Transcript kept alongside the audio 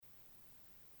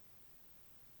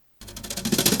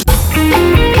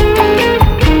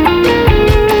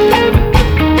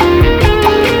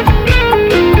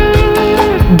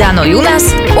Dano Junas,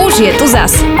 už je tu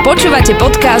zas. Počúvate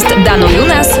podcast Dano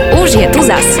Junas, už je tu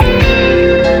zas.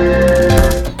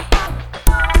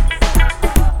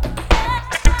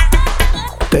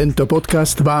 Tento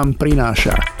podcast vám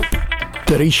prináša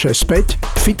 365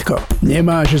 Fitko.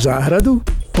 Nemáš záhradu?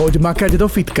 Poď makať do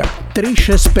fitka.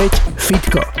 365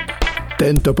 Fitko.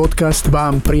 Tento podcast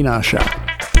vám prináša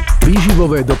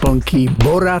výživové doplnky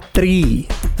Bora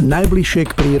 3. Najbližšie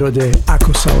k prírode,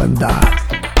 ako sa len dá.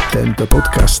 Tento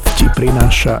podcast ti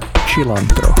prináša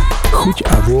cilantro. Chuť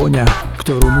a vôňa,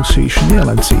 ktorú musíš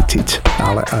nielen cítiť,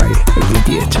 ale aj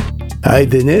vidieť. Aj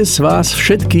dnes vás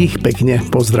všetkých pekne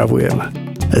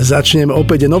pozdravujem. Začnem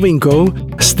opäť novinkou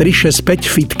z 365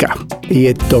 Fitka.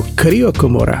 Je to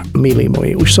kryokomora, milí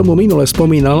moji. Už som mu minule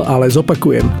spomínal, ale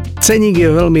zopakujem. Ceník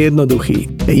je veľmi jednoduchý.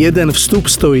 Jeden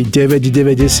vstup stojí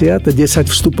 9,90,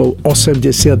 10 vstupov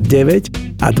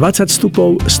 89 a 20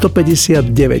 vstupov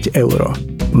 159 eur.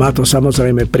 Má to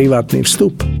samozrejme privátny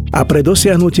vstup a pre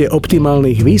dosiahnutie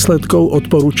optimálnych výsledkov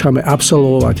odporúčame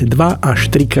absolvovať 2 až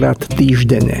 3 krát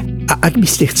týždenne. A ak by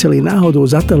ste chceli náhodou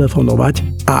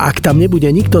zatelefonovať a ak tam nebude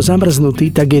nikto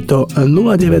zamrznutý, tak je to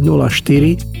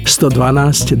 0904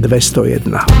 112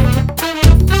 201.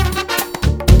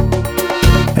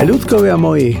 Ľudkovia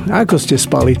moji, ako ste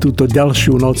spali túto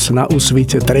ďalšiu noc na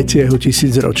úsvite 3.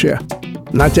 tisícročia?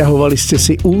 Naťahovali ste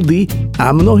si údy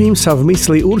a mnohým sa v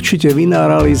mysli určite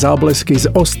vynárali záblesky s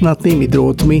ostnatými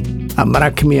drôtmi a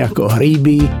mrakmi ako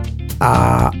hríby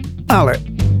ale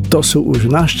to sú už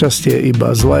našťastie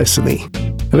iba zlé sny.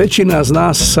 Väčšina z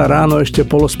nás sa ráno ešte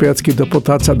polospiacky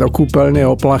dopotáca do kúpeľne,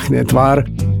 oplachne tvár,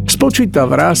 spočíta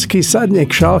vrásky, sadne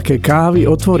k šálke kávy,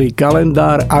 otvorí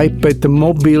kalendár, iPad,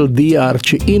 mobil, DR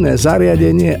či iné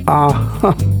zariadenie a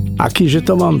akýže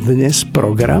to mám dnes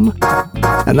program?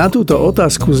 A na túto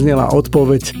otázku znela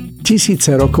odpoveď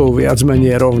tisíce rokov viac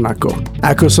menej rovnako.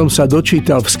 Ako som sa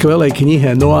dočítal v skvelej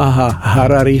knihe Noaha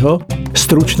Harariho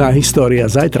Stručná história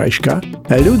zajtrajška,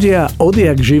 ľudia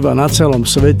odjak živa na celom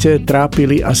svete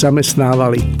trápili a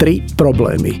zamestnávali 3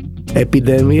 problémy.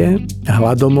 Epidémie,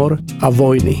 hladomor a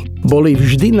vojny. Boli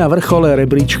vždy na vrchole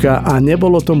rebríčka a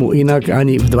nebolo tomu inak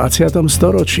ani v 20.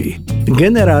 storočí.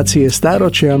 Generácie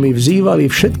stáročiami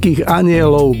vzývali všetkých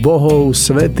anielov, bohov,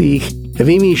 svätých,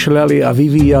 vymýšľali a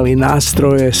vyvíjali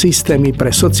nástroje, systémy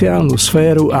pre sociálnu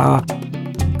sféru a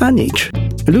nič.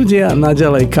 Ľudia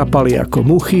naďalej kapali ako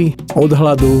muchy, od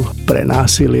hladu, pre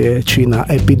násilie či na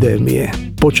epidémie.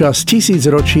 Počas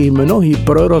tisícročí mnohí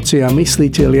proroci a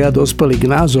myslitelia dospeli k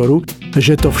názoru,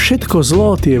 že to všetko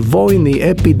zlo, tie vojny,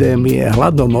 epidémie,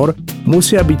 hladomor,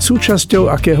 musia byť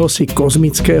súčasťou akéhosi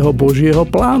kozmického božieho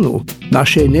plánu,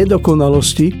 našej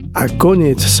nedokonalosti a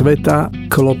koniec sveta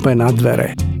klope na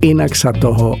dvere. Inak sa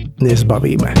toho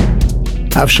nezbavíme.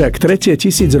 Avšak 3.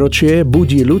 tisícročie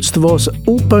budí ľudstvo s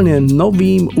úplne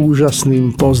novým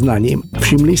úžasným poznaním.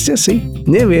 Všimli ste si?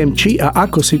 Neviem, či a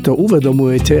ako si to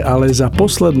uvedomujete, ale za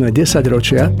posledné 10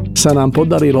 ročia sa nám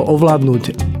podarilo ovládnuť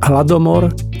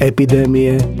hladomor,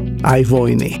 epidémie aj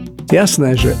vojny.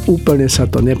 Jasné, že úplne sa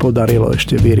to nepodarilo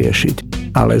ešte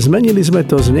vyriešiť. Ale zmenili sme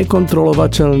to z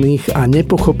nekontrolovateľných a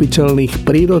nepochopiteľných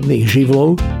prírodných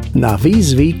živlov na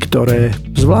výzvy, ktoré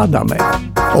zvládame.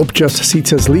 Občas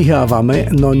síce zlyhávame,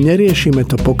 no neriešime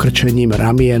to pokrčením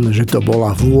ramien, že to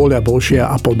bola vôľa Božia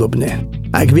a podobne.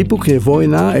 Ak vypukne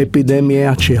vojna,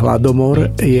 epidémia či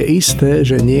hladomor, je isté,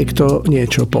 že niekto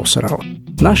niečo posral.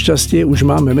 Našťastie už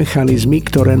máme mechanizmy,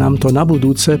 ktoré nám to na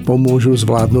budúce pomôžu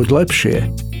zvládnuť lepšie.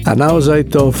 A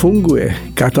naozaj to funguje.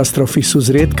 Katastrofy sú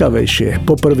zriedkavejšie.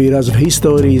 Poprvý raz v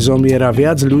histórii zomiera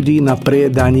viac ľudí na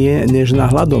priedanie než na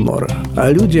hladomor.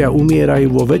 A ľudia umierajú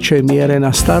vo väčšej miere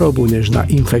na starobu než na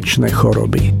infekčné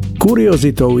choroby.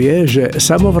 Kuriozitou je, že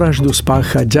samovraždu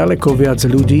spácha ďaleko viac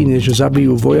ľudí, než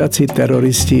zabijú vojaci,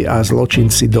 teroristi a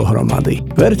zločinci dohromady.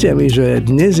 Verte mi, že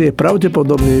dnes je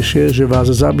pravdepodobnejšie, že vás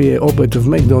zabije obed v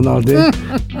McDonalde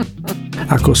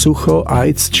ako sucho,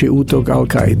 AIDS či útok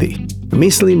Al-Kaidy.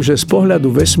 Myslím, že z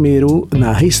pohľadu vesmíru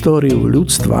na históriu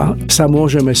ľudstva sa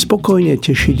môžeme spokojne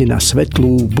tešiť na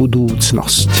svetlú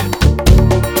budúcnosť.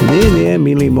 Nie,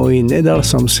 milí moji, nedal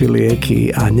som si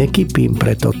lieky a nekypím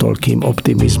preto toľkým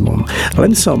optimizmom.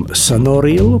 Len som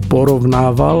snoril,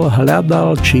 porovnával,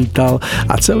 hľadal, čítal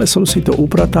a celé som si to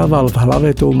upratával v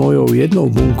hlave tou mojou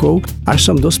jednou bunkou, až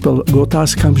som dospel k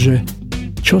otázkam, že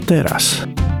čo teraz?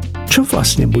 Čo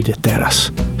vlastne bude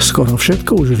teraz? Skoro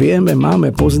všetko už vieme,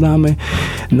 máme, poznáme.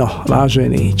 No,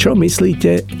 vážení, čo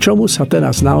myslíte, čomu sa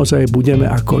teraz naozaj budeme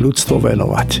ako ľudstvo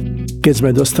venovať? keď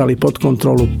sme dostali pod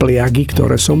kontrolu pliagy,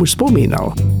 ktoré som už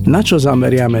spomínal? Na čo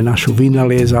zameriame našu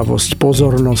vynaliezavosť,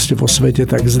 pozornosť vo svete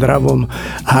tak zdravom,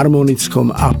 harmonickom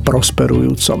a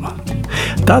prosperujúcom?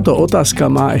 Táto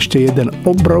otázka má ešte jeden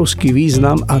obrovský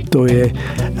význam a to je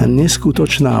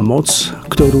neskutočná moc,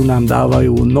 ktorú nám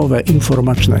dávajú nové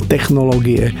informačné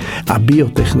technológie a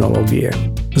biotechnológie.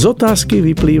 Z otázky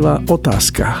vyplýva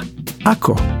otázka,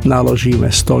 ako naložíme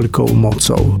s toľkou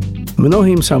mocou?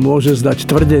 Mnohým sa môže zdať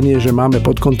tvrdenie, že máme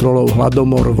pod kontrolou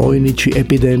hladomor, vojny či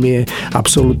epidémie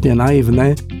absolútne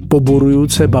naivné,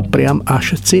 poburujúce, ba priam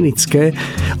až cynické,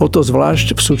 o to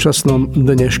zvlášť v súčasnom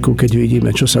dnešku, keď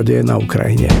vidíme, čo sa deje na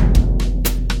Ukrajine.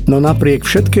 No napriek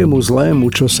všetkému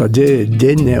zlému, čo sa deje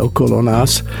denne okolo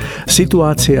nás,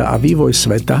 situácia a vývoj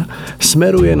sveta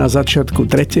smeruje na začiatku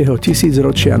 3.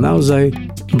 tisícročia naozaj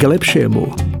k lepšiemu.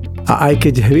 A aj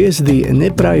keď hviezdy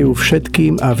neprajú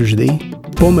všetkým a vždy,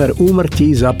 pomer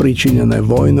úmrtí zapríčinené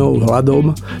vojnou,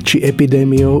 hladom či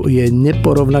epidémiou je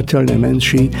neporovnateľne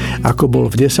menší, ako bol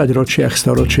v 10 ročiach,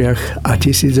 storočiach a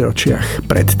tisícročiach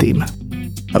predtým.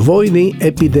 Vojny,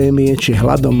 epidémie či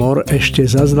hladomor ešte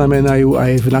zaznamenajú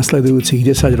aj v nasledujúcich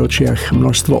 10 ročiach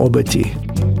množstvo obetí.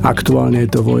 Aktuálne je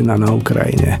to vojna na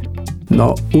Ukrajine.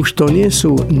 No už to nie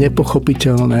sú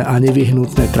nepochopiteľné a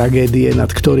nevyhnutné tragédie, nad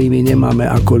ktorými nemáme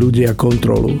ako ľudia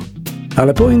kontrolu.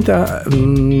 Ale pointa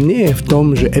nie je v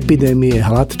tom, že epidémie,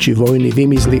 hlad či vojny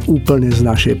vymizli úplne z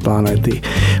našej planéty.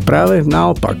 Práve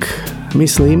naopak,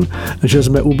 myslím, že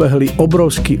sme ubehli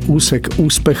obrovský úsek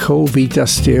úspechov,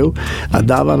 víťazstiev a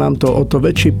dáva nám to o to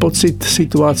väčší pocit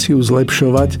situáciu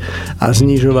zlepšovať a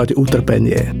znižovať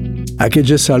utrpenie. A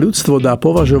keďže sa ľudstvo dá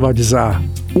považovať za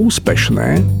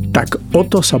úspešné, tak o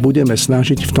to sa budeme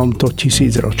snažiť v tomto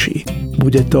tisícročí.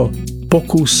 Bude to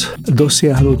pokus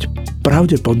dosiahnuť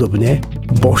pravdepodobne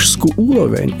božskú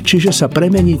úroveň, čiže sa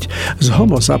premeniť z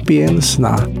Homo sapiens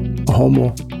na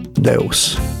Homo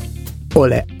Deus.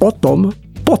 Ale o tom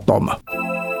potom.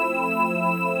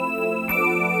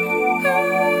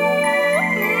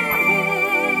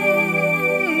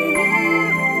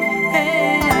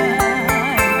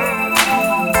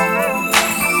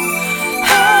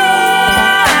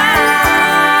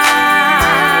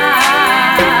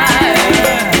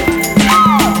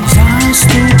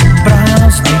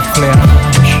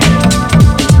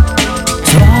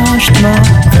 Zvláštna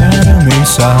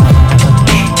vernisáž,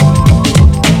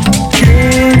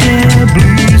 tiene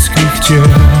blízkych tiel,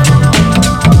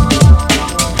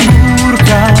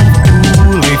 búrka v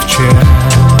úli včiel.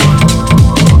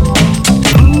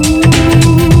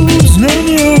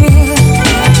 Znenie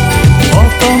o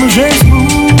tom, že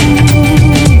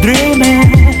zmúdrieme,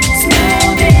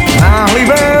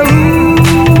 náhlivé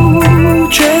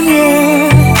lúčenie,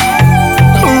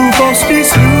 hlúposti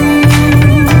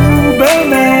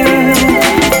slúbené.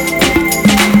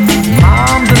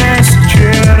 Mám dnes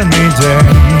čierny deň,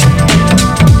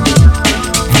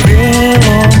 v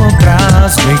bielom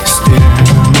prázdnych stien.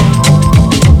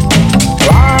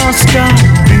 Láska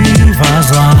býva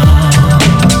zlá,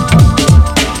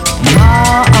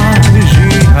 má aj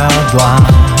žihadlá.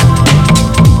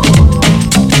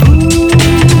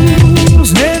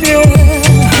 Znenie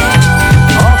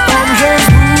o tom, že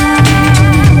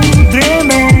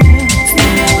zmúdrieme,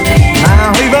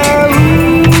 náhlivé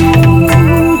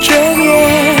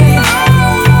lúčenie,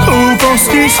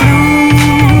 hlúposti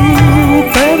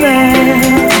slúbené.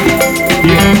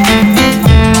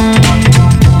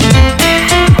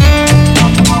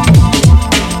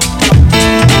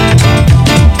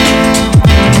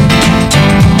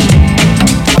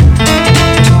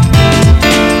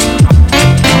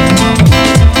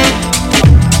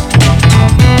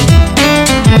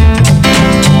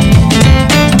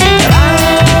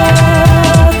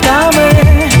 Rátame,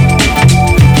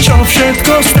 čo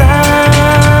všetko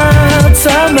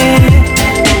strácame,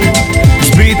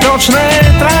 zbytočné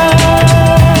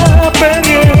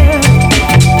trápenie,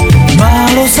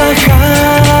 málo sa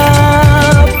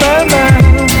chápeme.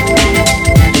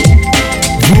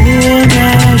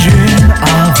 Vôňa žien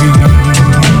a vín,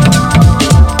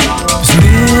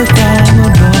 vzlietam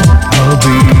do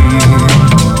hlbín.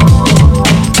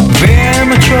 Viem,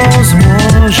 čo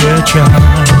zmôže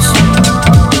čas,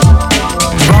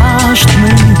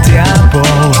 zvláštny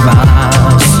diabol v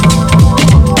nás.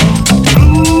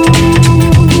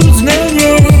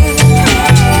 Znenie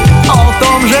o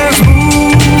tom, že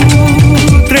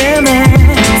zmúdrieme,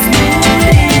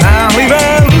 náhlivé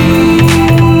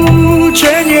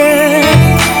lúčenie,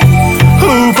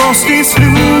 hlúposti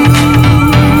slúbené.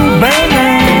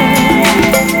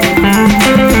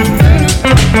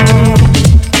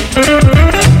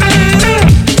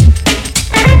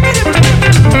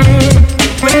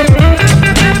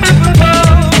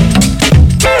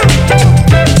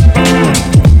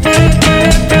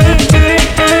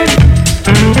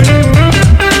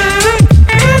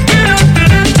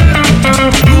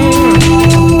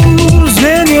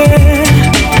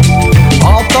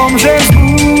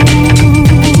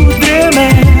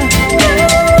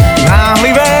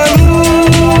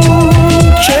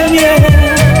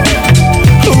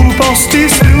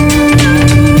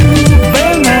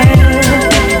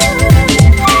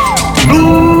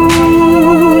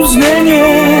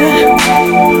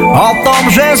 tom,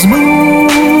 že zmúdreme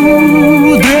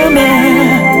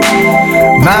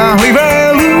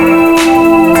náhlivé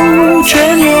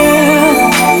lúčenie,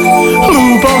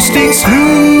 hlúposti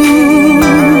sľúbené.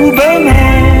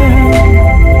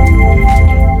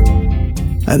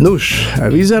 Nuž,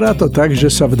 vyzerá to tak, že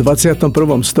sa v 21.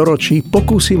 storočí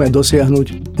pokúsime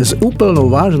dosiahnuť s úplnou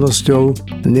vážnosťou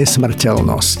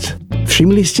nesmrteľnosť.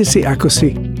 Všimli ste si, ako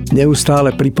si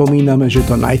neustále pripomíname, že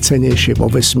to najcennejšie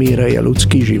vo vesmíre je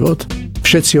ľudský život?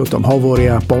 Všetci o tom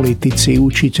hovoria, politici,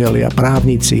 učitelia,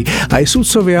 právnici, aj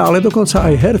sudcovia, ale dokonca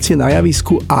aj herci na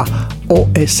javisku a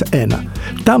OSN.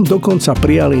 Tam dokonca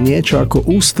prijali niečo ako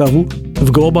ústavu v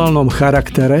globálnom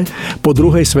charaktere po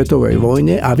druhej svetovej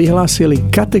vojne a vyhlásili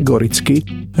kategoricky,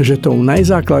 že tou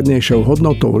najzákladnejšou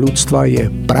hodnotou ľudstva je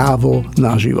právo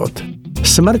na život.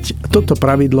 Smrť toto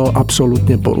pravidlo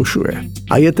absolútne porušuje.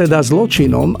 A je teda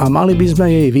zločinom a mali by sme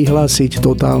jej vyhlásiť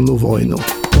totálnu vojnu.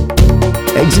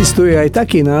 Existuje aj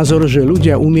taký názor, že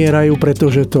ľudia umierajú,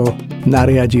 pretože to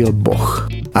nariadil Boh.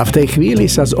 A v tej chvíli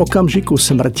sa z okamžiku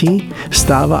smrti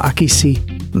stáva akýsi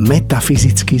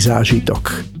metafyzický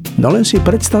zážitok. No len si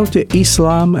predstavte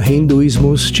islám,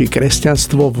 hinduizmus či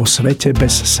kresťanstvo vo svete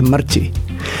bez smrti.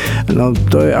 No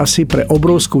to je asi pre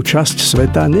obrovskú časť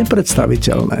sveta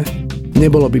nepredstaviteľné.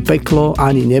 Nebolo by peklo,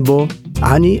 ani nebo,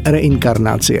 ani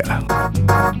reinkarnácia.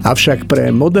 Avšak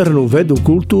pre modernú vedu,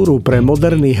 kultúru, pre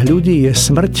moderných ľudí je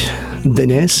smrť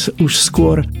dnes už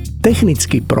skôr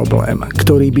technický problém,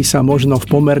 ktorý by sa možno v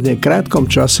pomerne krátkom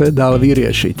čase dal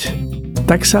vyriešiť.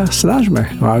 Tak sa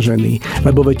snažme, vážení,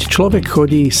 lebo veď človek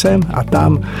chodí sem a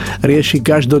tam, rieši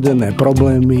každodenné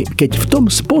problémy, keď v tom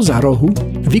spoza rohu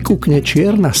vykúkne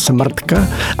čierna smrtka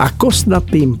a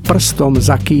kostnatým prstom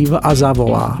zakýva a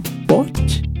zavolá: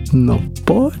 poď, no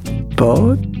poď,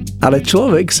 poď. Ale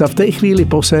človek sa v tej chvíli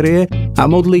poserie a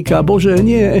modlíka: Bože,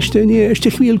 nie, ešte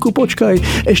chvíľku, počkaj,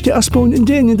 ešte aspoň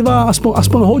deň, dva,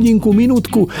 aspoň hodinku,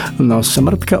 minútku. No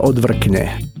smrtka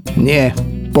odvrkne: nie,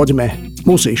 poďme,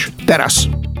 musíš, teraz.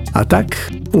 A tak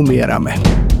umierame.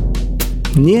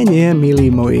 Nie,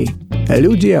 milí moji,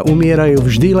 ľudia umierajú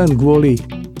vždy len kvôli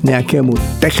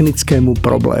nejakému technickému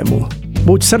problému.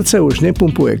 Buď srdce už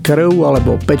nepumpuje krv,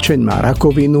 alebo pečeň má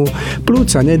rakovinu,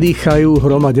 pľúca nedýchajú,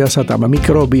 hromadia sa tam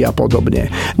mikróby a podobne.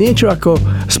 Niečo ako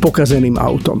s pokazeným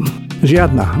autom.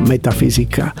 Žiadna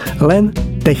metafyzika, len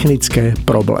technické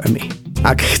problémy.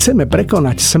 Ak chceme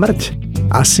prekonať smrť,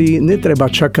 asi netreba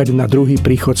čakať na druhý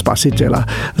príchod spasiteľa.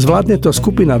 Zvládne to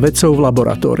skupina vedcov v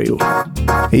laboratóriu.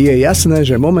 Je jasné,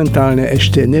 že momentálne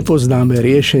ešte nepoznáme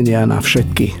riešenia na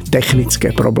všetky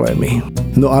technické problémy.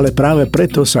 No ale práve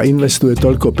preto sa investuje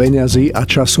toľko peňazí a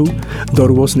času do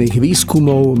rôznych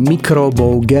výskumov,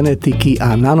 mikróbov, genetiky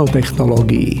a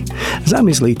nanotechnológií.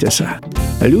 Zamyslite sa.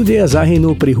 Ľudia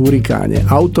zahynú pri hurikáne,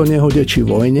 autonehode či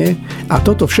vojne a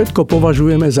toto všetko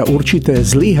považujeme za určité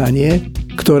zlyhanie,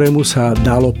 ktorému sa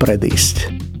dalo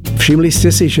predísť. Všimli ste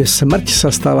si, že smrť sa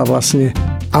stala vlastne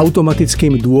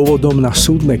automatickým dôvodom na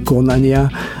súdne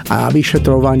konania a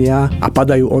vyšetrovania a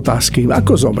padajú otázky,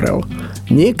 ako zomrel.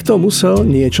 Niekto musel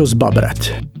niečo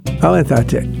zbabrať.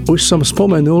 Pamätáte, už som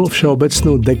spomenul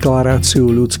Všeobecnú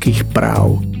deklaráciu ľudských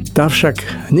práv. Tá však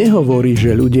nehovorí,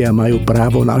 že ľudia majú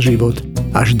právo na život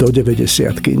až do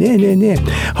 90-ky. Nie.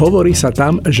 Hovorí sa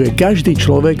tam, že každý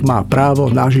človek má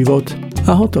právo na život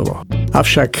a hotovo.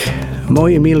 Avšak,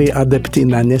 moji milí adepti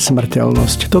na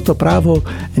nesmrteľnosť, toto právo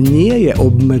nie je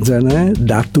obmedzené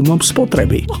dátumom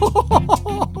spotreby.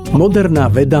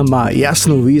 Moderná veda má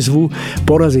jasnú výzvu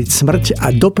poraziť smrť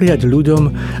a dopriať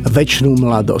ľuďom večnú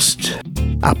mladosť.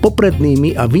 A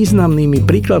poprednými a významnými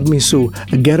príkladmi sú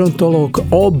gerontológ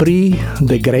Aubrey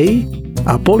de Grey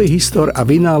a polyhistor a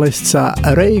vynálezca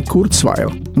Ray Kurzweil,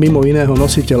 mimo iného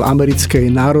nositeľ americkej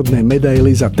národnej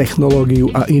medaily za technológiu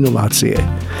a inovácie.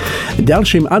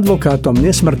 Ďalším advokátom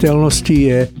nesmrteľnosti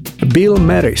je Bill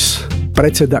Maris,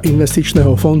 predseda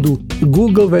investičného fondu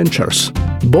Google Ventures.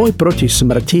 Boj proti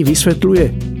smrti vysvetľuje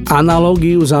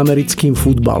analógiu s americkým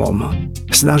futbalom.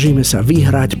 Snažíme sa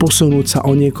vyhrať, posunúť sa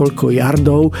o niekoľko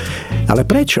yardov, ale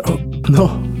prečo?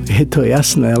 No, je to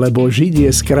jasné, lebo žiť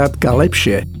je skrátka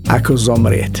lepšie ako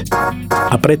zomrieť.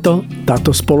 A preto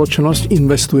táto spoločnosť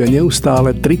investuje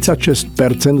neustále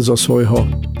 36% zo svojho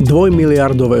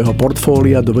 2-miliardového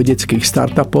portfólia do vedeckých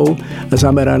startupov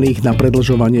zameraných na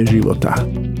predĺžovanie života.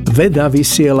 Veda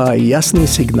vysiela jasný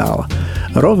signál.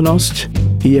 Rovnosť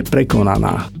je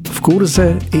prekonaná. V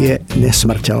kurze je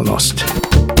nesmrteľnosť.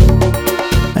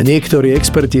 A niektorí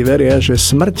experti veria, že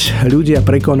smrť ľudia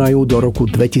prekonajú do roku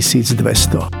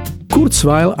 2200.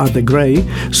 Kurzweil a The Grey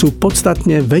sú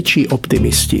podstatne väčší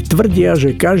optimisti. Tvrdia,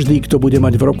 že každý, kto bude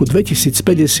mať v roku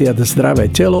 2050 zdravé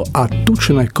telo a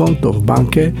tučné konto v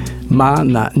banke, má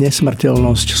na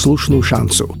nesmrteľnosť slušnú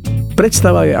šancu.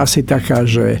 Predstava je asi taká,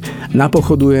 že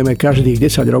napochodujeme každých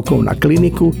 10 rokov na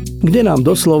kliniku, kde nám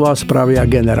doslova spravia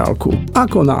generálku,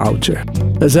 ako na aute.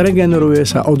 Zregeneruje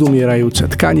sa odumierajúce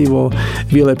tkanivo,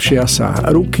 vylepšia sa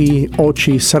ruky,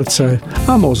 oči, srdce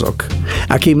a mozog.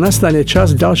 A kým nastane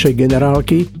čas ďalšej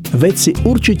generálky, vedci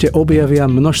určite objavia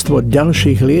množstvo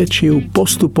ďalších liečiv,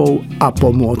 postupov a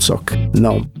pomôcok.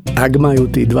 No, ak majú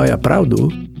tí dvaja pravdu,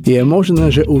 je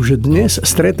možné, že už dnes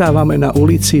stretávame na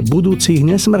ulici budúcich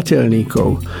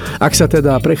nesmrteľníkov, ak sa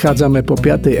teda prechádzame po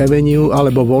 5. Avenue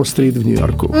alebo Wall Street v New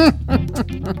Yorku.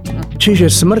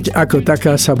 Čiže smrť ako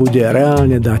taká sa bude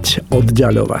reálne dať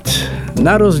oddaľovať.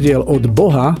 Na rozdiel od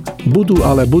Boha budú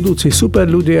ale budúci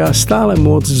superľudia stále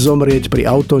môcť zomrieť pri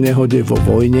autonehode vo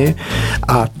vojne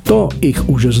a to ich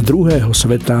už z druhého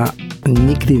sveta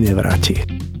nikdy nevráti.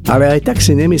 Ale aj tak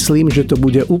si nemyslím, že to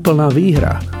bude úplná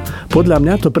výhra. Podľa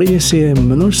mňa to prinesie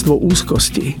množstvo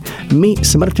úzkosti. My,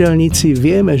 smrteľníci,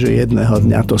 vieme, že jedného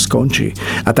dňa to skončí.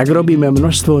 A tak robíme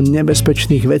množstvo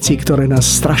nebezpečných vecí, ktoré nás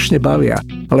strašne bavia.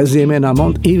 Lezieme na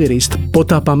Mount Everest,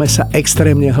 potápame sa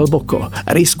extrémne hlboko,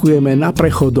 riskujeme na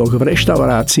prechodoch, v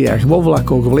reštauráciách, vo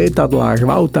vlakoch, v lietadlách,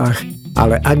 v autách.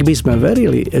 Ale ak by sme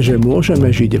verili, že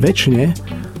môžeme žiť večne,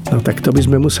 no tak to by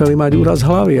sme museli mať úraz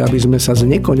hlavy, aby sme sa s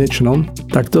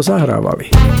nekonečnom takto zahrávali.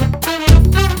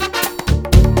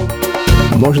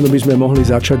 Možno by sme mohli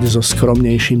začať so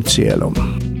skromnejším cieľom.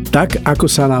 Tak, ako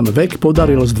sa nám vek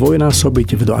podarilo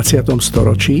zdvojnásobiť v 20.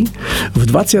 storočí, v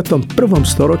 21.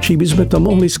 storočí by sme to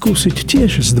mohli skúsiť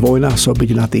tiež zdvojnásobiť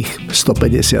na tých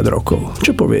 150 rokov.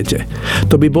 Čo poviete?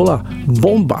 To by bola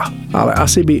bomba, ale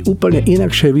asi by úplne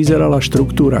inakšie vyzerala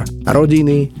štruktúra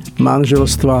rodiny,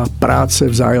 manželstva, práce,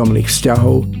 vzájomných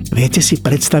vzťahov. Viete si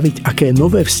predstaviť, aké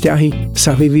nové vzťahy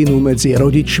sa vyvinú medzi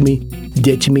rodičmi,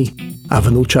 deťmi a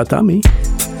vnúčatami?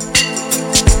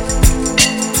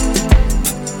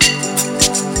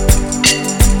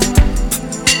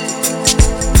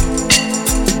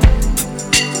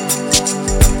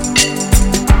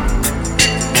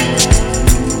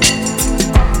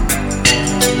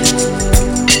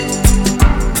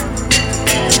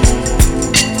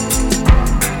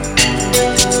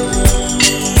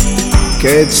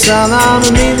 Keď sa nám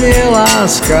minie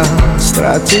láska,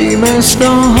 stratíme z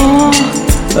toho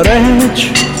reč.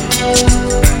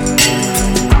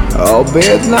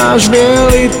 Objednáš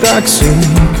biely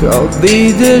taxík,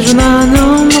 odídeš na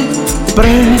ňom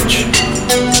preč.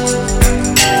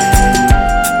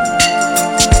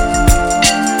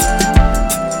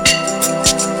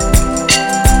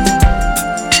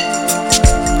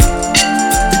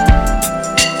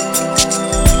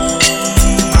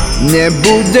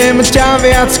 Nebudem ťa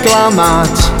viac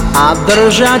klamať a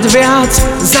držať viac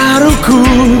za ruku.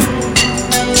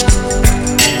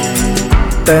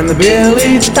 Ten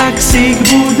biely taxík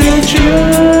bude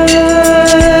čierne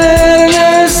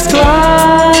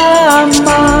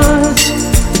sklamať.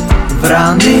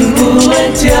 Vrany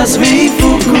uletia z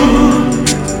výfuku.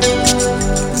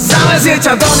 Zalezie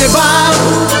ťa do neba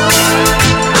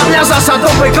a mňa zasa do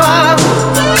pekla.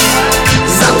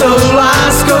 Za tou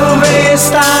láskou je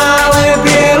stále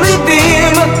biely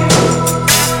dym.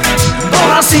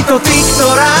 Bola si to ty,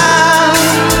 ktorá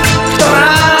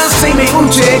si mi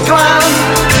utiekla.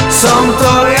 Som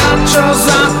to ja, čo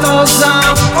za to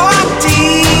zaplatím.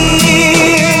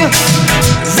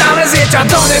 Zalezie ťa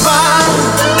do neba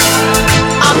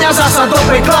a mňa zasa do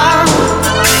pekla.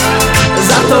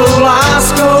 Za tou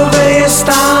láskou je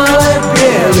stále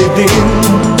biely dym.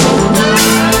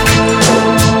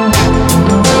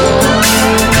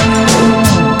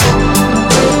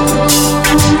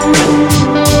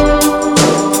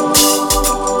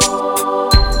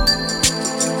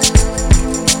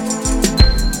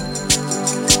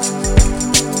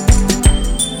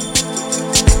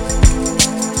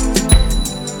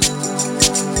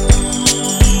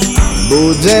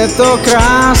 Bude to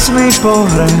krásny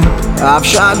pohreb a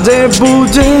všade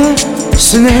bude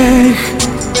sneh.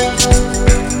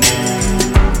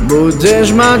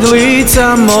 Budeš mať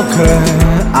líca mokré,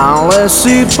 ale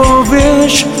si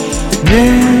povieš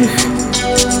nech.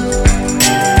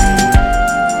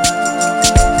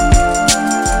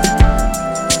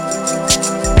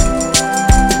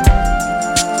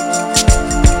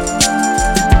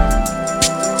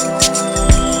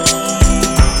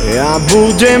 Ja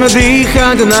budem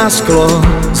dýchať na sklo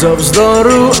zo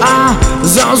vzdoru a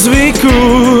zo zvyku.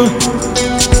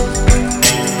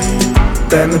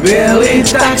 Ten biely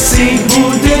taxík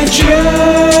bude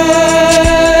čierne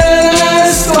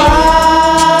sklamať.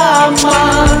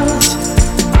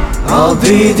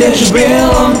 Odídeš v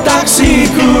bielom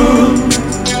taxíku,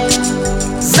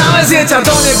 zavezie ťa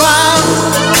do neba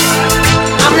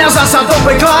a mňa zasa do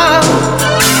pekla.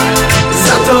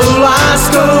 Za tou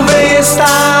láskou veje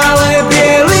stále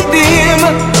biely dym.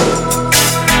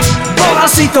 Bola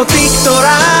si to ty,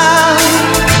 ktorá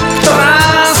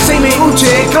si mi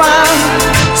utiekla.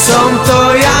 Som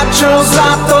to ja, čo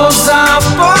za to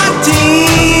zaplatím.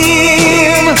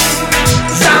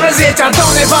 Zavezie ťa do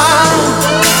neba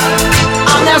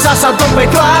a mňa zasa do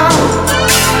pekla.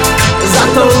 Za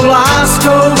tou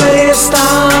láskou veje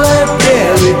stále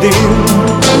biely dym.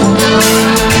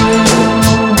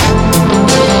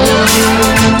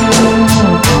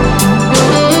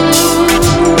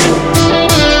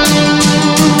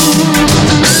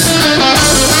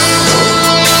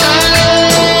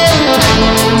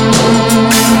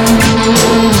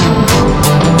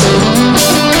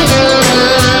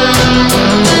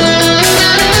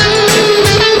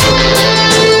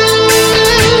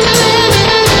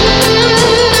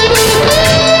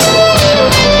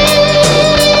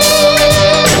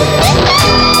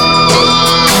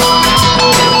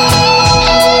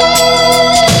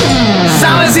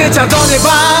 Ťa do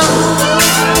neba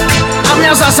a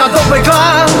mňa zasa do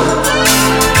pekla.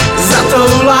 Za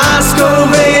tou láskou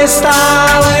veje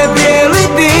stále biely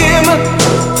dym.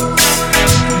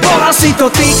 Bola si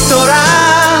to ty, ktorá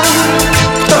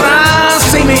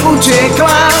si mi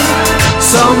utiekla.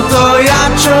 Som to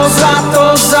ja, čo za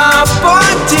to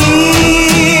zaplatím.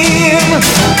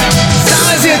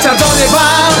 Zavezie ťa do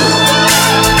neba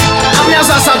a mňa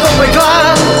zasa do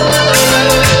pekla.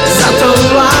 Za tou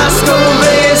láskou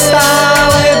veje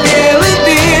stále biely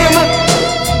dym.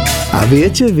 A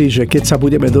viete vy, že keď sa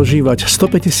budeme dožívať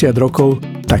 150 rokov,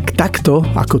 tak takto,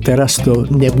 ako teraz, to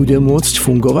nebude môcť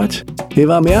fungovať? Je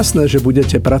vám jasné, že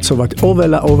budete pracovať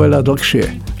oveľa dlhšie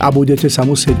a budete sa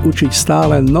musieť učiť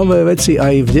stále nové veci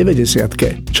aj v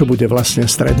 90-ke, čo bude vlastne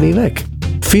stredný vek.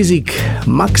 Fyzik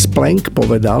Max Planck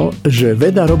povedal, že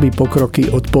veda robí pokroky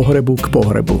od pohrebu k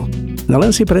pohrebu. No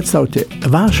len si predstavte,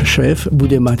 váš šéf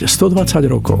bude mať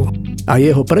 120 rokov a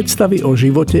jeho predstavy o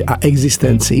živote a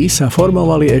existencii sa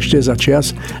formovali ešte za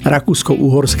čias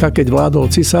Rakúsko-Uhorska, keď vládol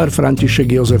cisár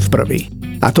František Jozef I.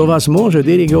 A to vás môže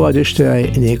dirigovať ešte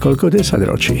aj niekoľko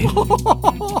desaťročí.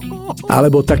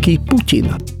 Alebo taký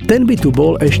Putin. Ten by tu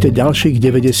bol ešte ďalších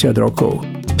 90 rokov.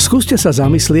 Skúste sa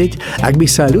zamyslieť, ak by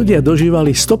sa ľudia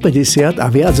dožívali 150 a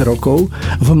viac rokov,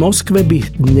 v Moskve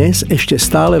by dnes ešte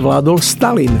stále vládol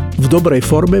Stalin v dobrej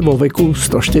forme vo veku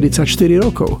 144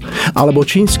 rokov. Alebo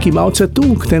čínsky Mao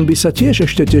Tse-tung, ten by sa tiež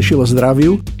ešte tešil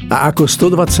zdraviu a ako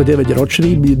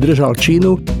 129-ročný by držal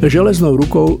Čínu železnou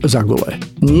rukou za gule.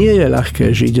 Nie je ľahké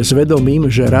žiť s vedomím,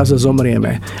 že raz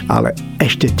zomrieme, ale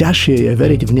ešte ťažšie je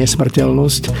veriť v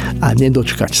nesmrteľnosť a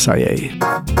nedočkať sa jej.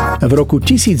 V roku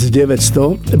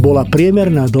 1900 bola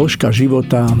priemerná dĺžka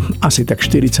života asi tak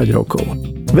 40 rokov.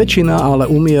 Väčšina ale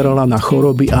umierala na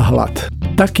choroby a hlad.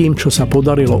 Takým, čo sa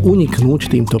podarilo uniknúť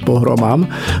týmto pohromám,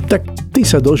 tak tí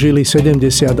sa dožili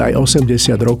 70 aj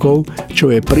 80 rokov,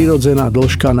 čo je prirodzená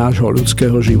dĺžka nášho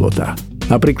ľudského života.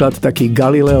 Napríklad taký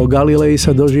Galileo Galilei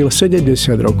sa dožil 70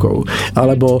 rokov,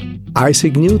 alebo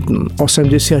Isaac Newton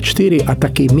 84 a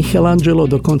taký Michelangelo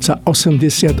dokonca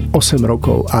 88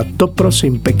 rokov. A to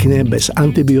prosím pekne bez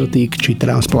antibiotík či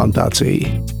transplantácií.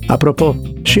 Apropo,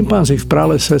 šimpanzi v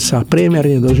pralese sa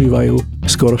priemerne dožívajú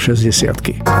skoro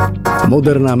 60-ky.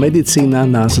 Moderná medicína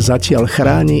nás zatiaľ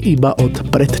chráni iba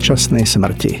od predčasnej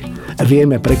smrti.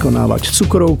 Vieme prekonávať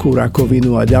cukrovku,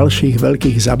 rakovinu a ďalších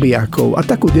veľkých zabijakov a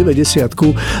takú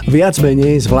 90-ku viac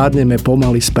menej zvládneme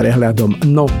pomaly s prehľadom.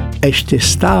 No, ešte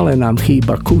stále nám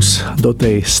chýba kus do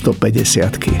tej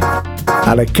 150-ky.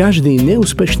 Ale každý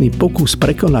neúspešný pokus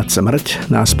prekonať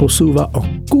smrť nás posúva o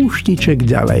kúštiček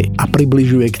ďalej a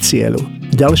približuje k cieľu.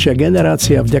 Ďalšia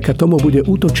generácia vďaka tomu bude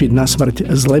útočiť na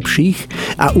smrť z lepších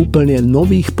a úplne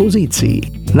nových pozícií.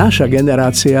 Naša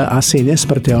generácia asi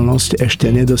nesmrteľnosť ešte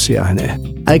nedosiahne.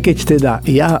 Aj keď teda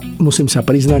ja, musím sa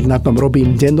priznať, na tom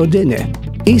robím dennodenne.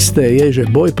 Isté je, že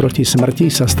boj proti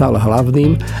smrti sa stal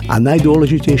hlavným a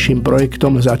najdôležitejším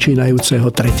projektom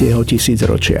začínajúceho 3.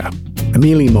 tisícročia.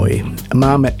 Milí moji,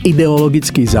 máme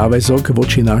ideologický záväzok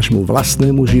voči nášmu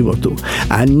vlastnému životu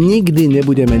a nikdy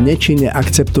nebudeme nečinne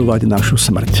akceptovať našu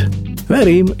smrť.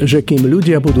 Verím, že kým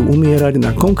ľudia budú umierať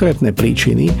na konkrétne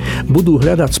príčiny, budú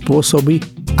hľadať spôsoby,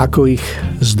 ako ich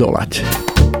zdolať.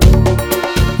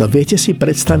 No viete si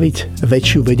predstaviť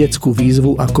väčšiu vedeckú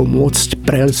výzvu, ako môcť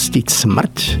prelstiť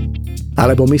smrť?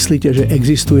 Alebo myslíte, že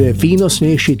existuje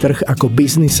výnosnejší trh ako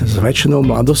biznis s večnou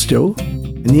mladosťou?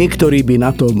 Niektorí by na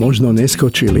to možno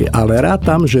neskočili, ale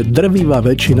rátam, že drvivá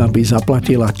väčšina by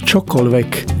zaplatila čokoľvek,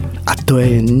 A to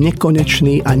je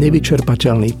nekonečný a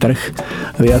nevyčerpateľný trh,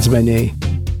 viac menej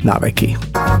na veky.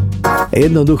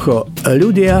 Jednoducho,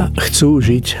 ľudia chcú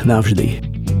žiť navždy.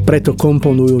 Preto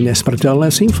komponujú nesmrteľné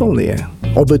symfónie.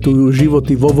 Obetujú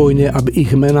životy vo vojne, aby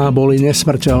ich mená boli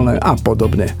nesmrteľné a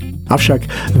podobne.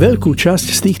 Avšak veľkú časť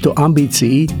z týchto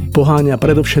ambícií poháňa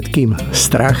predovšetkým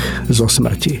strach zo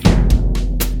smrti.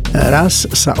 Raz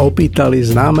sa opýtali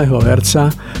známeho herca,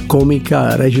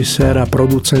 komika, režiséra,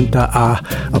 producenta a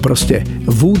proste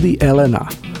Woody Allena,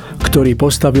 ktorý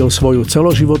postavil svoju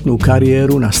celoživotnú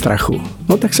kariéru na strachu.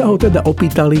 No tak sa ho teda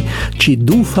opýtali, či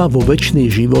dúfa vo večný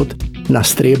život na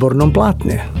striebornom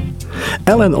plátne.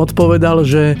 Allen odpovedal,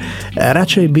 že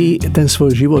radšej by ten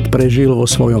svoj život prežil vo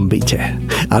svojom byte.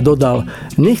 A dodal,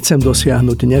 nechcem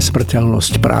dosiahnuť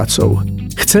nesmrteľnosť prácou.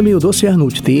 Chcem ju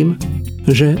dosiahnuť tým,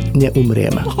 že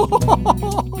neumriem.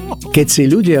 Keď si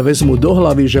ľudia vezmú do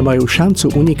hlavy, že majú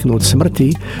šancu uniknúť smrti,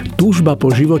 túžba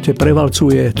po živote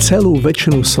prevalcuje celú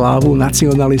večnú slávu,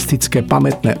 nacionalistické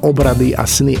pamätné obrady a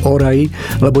sny o raji,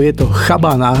 lebo je to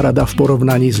chabá náhrada v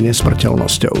porovnaní s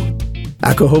nesmrteľnosťou.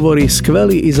 Ako hovorí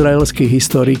skvelý izraelský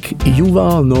historik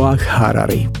Yuval Noah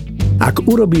Harari. Ak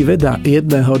urobí veda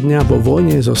jedného dňa vo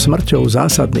vojne so smrťou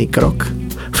zásadný krok,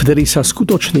 vtedy sa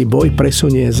skutočný boj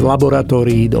presunie z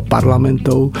laboratórií do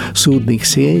parlamentov, súdnych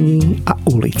siení a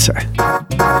ulice.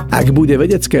 Ak bude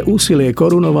vedecké úsilie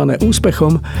korunované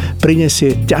úspechom,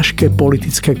 prinesie ťažké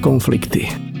politické konflikty.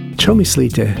 Čo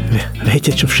myslíte?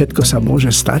 Viete, čo všetko sa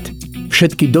môže stať?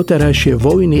 Všetky doterajšie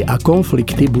vojny a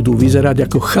konflikty budú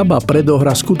vyzerať ako chabá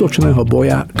predohra skutočného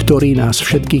boja, ktorý nás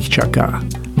všetkých čaká.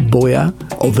 Boja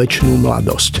o večnú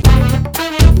mladosť.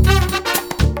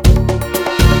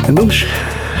 Nuž,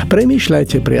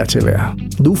 premýšľajte, priatelia.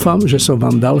 Dúfam, že som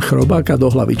vám dal chrobáka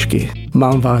do hlavičky.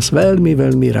 Mám vás veľmi,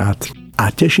 veľmi rád a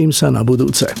teším sa na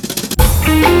budúce.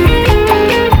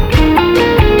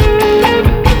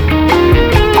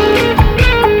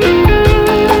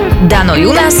 Dano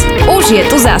Junas už je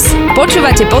tu zas.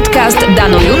 Počúvate podcast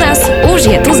Dano Junas už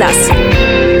je tu zas.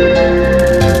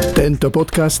 Tento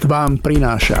podcast vám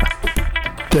prináša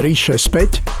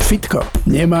 365 Fitko.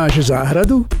 Nemáš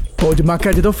záhradu? Poď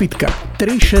makať do fitka.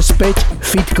 365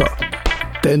 Fitko.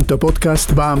 Tento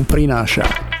podcast vám prináša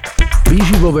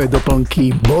výživové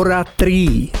doplnky Bora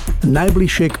 3.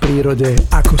 Najbližšie k prírode,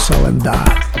 ako sa len dá.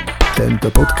 Tento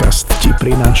podcast ti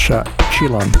prináša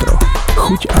cilantro.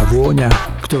 Chuť a vôňa,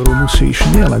 ktorú musíš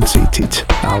nielen cítiť,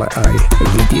 ale aj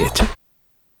vidieť.